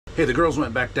Hey, the girls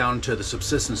went back down to the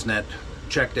subsistence net,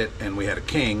 checked it, and we had a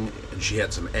king, and she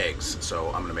had some eggs, so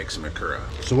I'm gonna make some Ikura.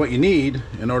 So what you need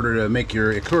in order to make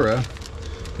your Ikura,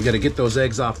 you gotta get those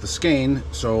eggs off the skein.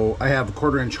 So I have a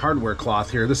 1/4-inch hardware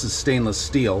cloth here. This is stainless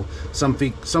steel. Some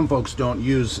folks don't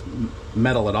use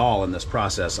metal at all in this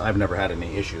process. I've never had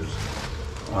any issues.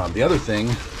 The other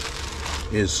thing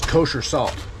is kosher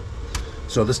salt.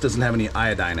 So this doesn't have any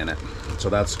iodine in it, so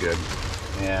that's good.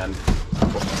 And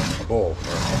a bowl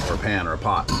or a pan or a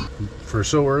pot. For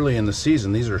so early in the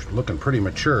season, these are looking pretty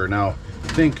mature. Now, I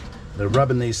think that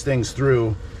rubbing these things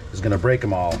through is going to break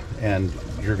them all, and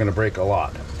you're going to break a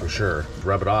lot for sure.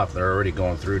 Rub it off, they're already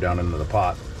going through down into the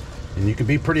pot. And you can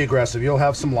be pretty aggressive. You'll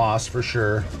have some loss for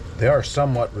sure. They are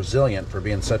somewhat resilient for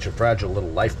being such a fragile little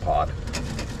life pod.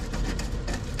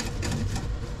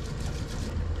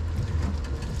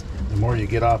 The more you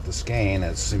get off the skein,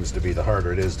 it seems to be the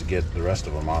harder it is to get the rest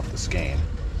of them off the skein.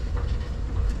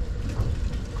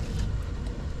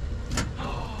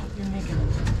 Oh, you're making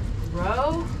a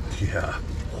row? Yeah.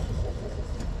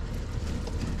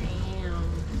 Damn.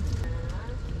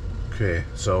 Okay,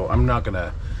 so I'm not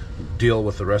gonna deal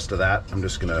with the rest of that. I'm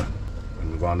just gonna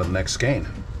move on to the next skein.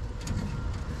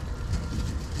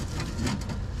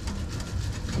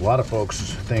 A lot of folks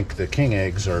think the king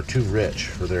eggs are too rich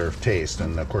for their taste,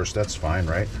 and of course that's fine,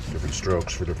 right? Different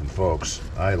strokes for different folks.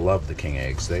 I love the king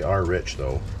eggs. They are rich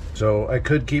though. So I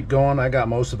could keep going. I got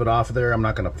most of it off of there. I'm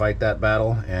not going to fight that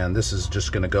battle, and this is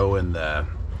just going to go in the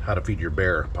how to feed your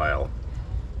bear pile.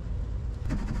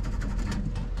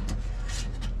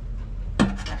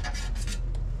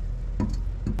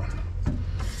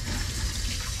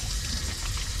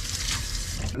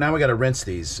 Now we got to rinse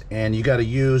these, and you got to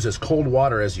use as cold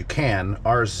water as you can.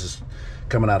 Ours is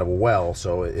coming out of a well,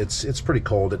 so it's pretty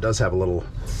cold. It does have a little,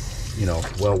 you know,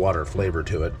 well water flavor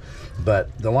to it.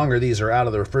 But the longer these are out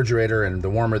of the refrigerator and the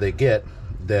warmer they get,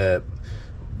 the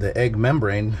egg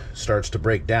membrane starts to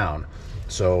break down.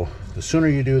 So the sooner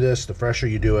you do this, the fresher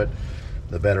you do it,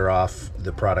 the better off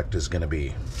the product is going to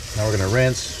be. Now we're going to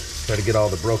rinse, try to get all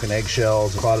the broken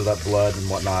eggshells, clotted up blood and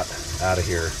whatnot out of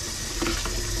here.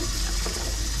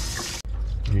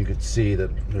 You can see that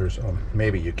there's,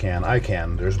 maybe you can, I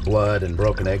can, there's blood and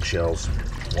broken eggshells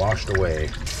washed away.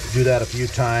 Do that a few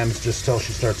times just till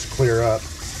she starts to clear up.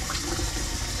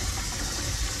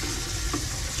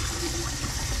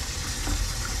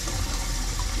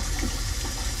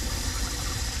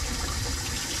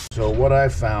 So what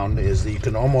I've found is that you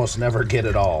can almost never get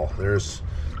it all. There's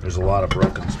a lot of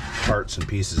broken parts and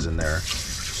pieces in there.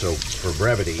 So for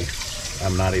brevity,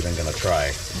 I'm not even gonna try.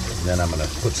 And then I'm gonna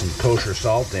put some kosher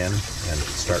salt in and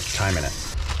start timing it.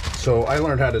 So I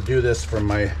learned how to do this from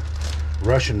my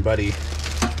Russian buddy,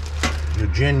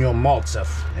 Eugenio Maltsev,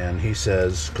 and he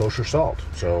says kosher salt.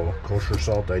 So kosher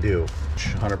salt I do.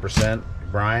 100%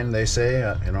 brine, they say.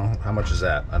 You know, how much is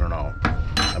that? I don't know.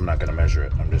 I'm not gonna measure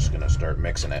it. I'm just gonna start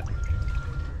mixing it.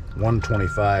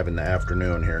 1:25 in the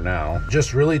afternoon here now.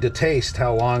 Just really to taste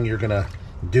how long you're gonna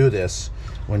do this.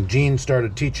 When Gene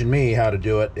started teaching me how to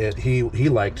do it, he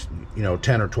liked, you know,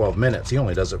 10 or 12 minutes. He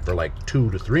only does it for like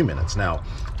 2 to 3 minutes. Now,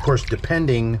 of course,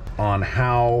 depending on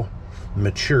how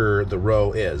mature the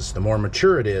roe is, the more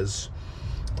mature it is,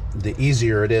 the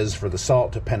easier it is for the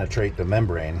salt to penetrate the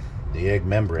membrane, the egg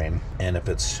membrane. And if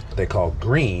it's, they call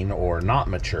green or not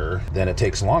mature, then it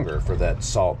takes longer for that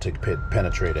salt to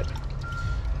penetrate it.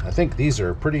 I think these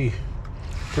are pretty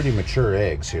mature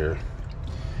eggs here.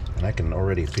 And I can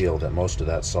already feel that most of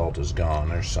that salt is gone.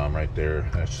 There's some right there.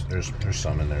 There's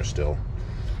some in there still.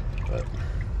 But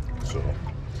so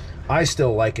I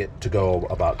still like it to go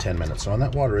about 10 minutes. So, and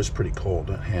that water is pretty cold.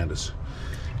 That hand is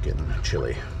getting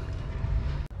chilly.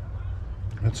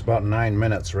 That's about 9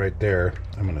 minutes right there.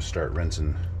 I'm gonna start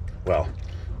rinsing. Well,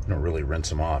 you don't really rinse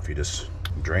them off. You just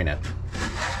drain it.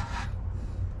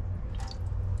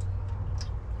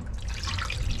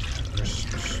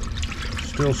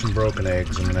 Still some broken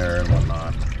eggs in there and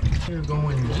whatnot. You're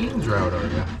going Gene's route, are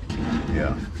you?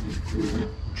 Yeah.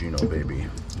 Gino baby.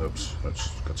 Oops,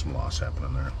 that's got some loss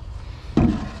happening there.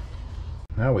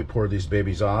 Now we pour these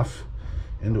babies off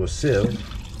into a sieve.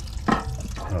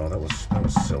 Oh, that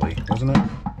was silly, wasn't it?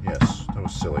 Yes, that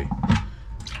was silly.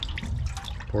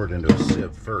 Pour it into a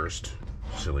sieve first.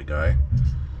 Silly guy.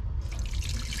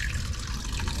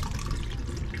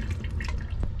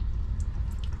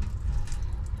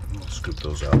 Scoop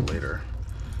those out later.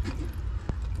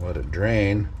 Let it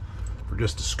drain for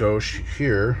just a skosh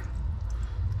here.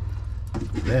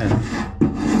 Then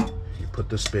you put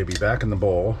this baby back in the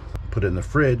bowl, put it in the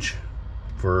fridge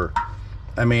for,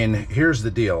 I mean, here's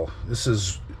the deal. This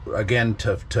is, again,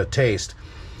 to taste.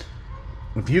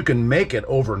 If you can make it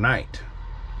overnight,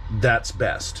 that's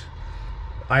best.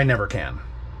 I never can.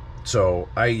 So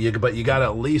but you got to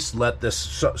at least let this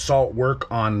salt work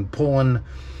on pulling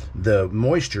the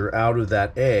moisture out of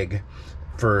that egg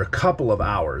for a couple of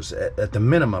hours, at the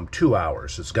minimum 2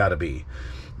 hours. It's got to be.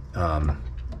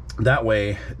 That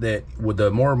way, that with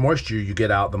the more moisture you get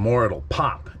out, the more it'll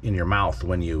pop in your mouth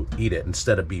when you eat it,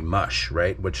 instead of be mush,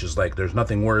 right? Which is like, there's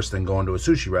nothing worse than going to a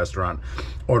sushi restaurant,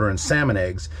 ordering salmon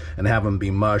eggs, and have them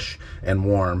be mush and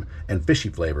warm and fishy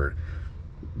flavored.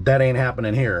 That ain't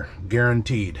happening here,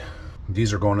 guaranteed.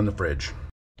 These are going in the fridge.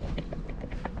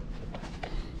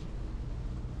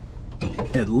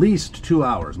 At least 2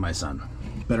 hours, my son.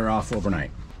 Better off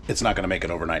overnight. It's not gonna make it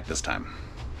overnight this time.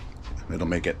 It'll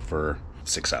make it for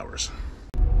 6 hours.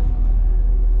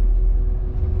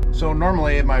 So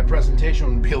normally my presentation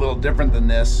would be a little different than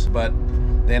this, but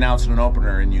they announced an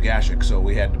opener in Ugashik, so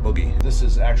we had to boogie. This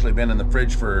has actually been in the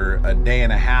fridge for a day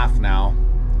and a half now.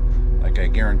 Like, I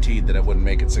guaranteed that it wouldn't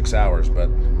make it 6 hours, but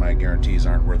my guarantees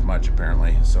aren't worth much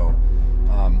apparently. So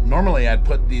normally I'd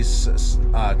put these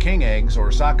king eggs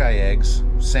or sockeye eggs,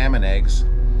 salmon eggs,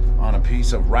 on a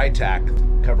piece of rye tack,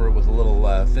 cover it with a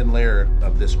little thin layer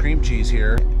of this cream cheese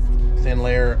here, thin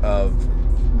layer of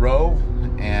roe,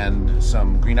 and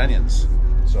some green onions.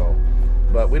 So,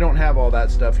 but we don't have all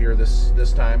that stuff here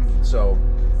this time. So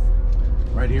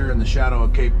right here in the shadow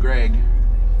of Cape Greg,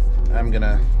 I'm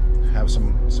gonna have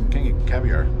some king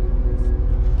caviar.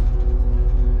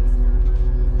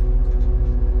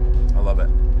 I love it.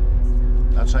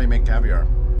 That's how you make caviar.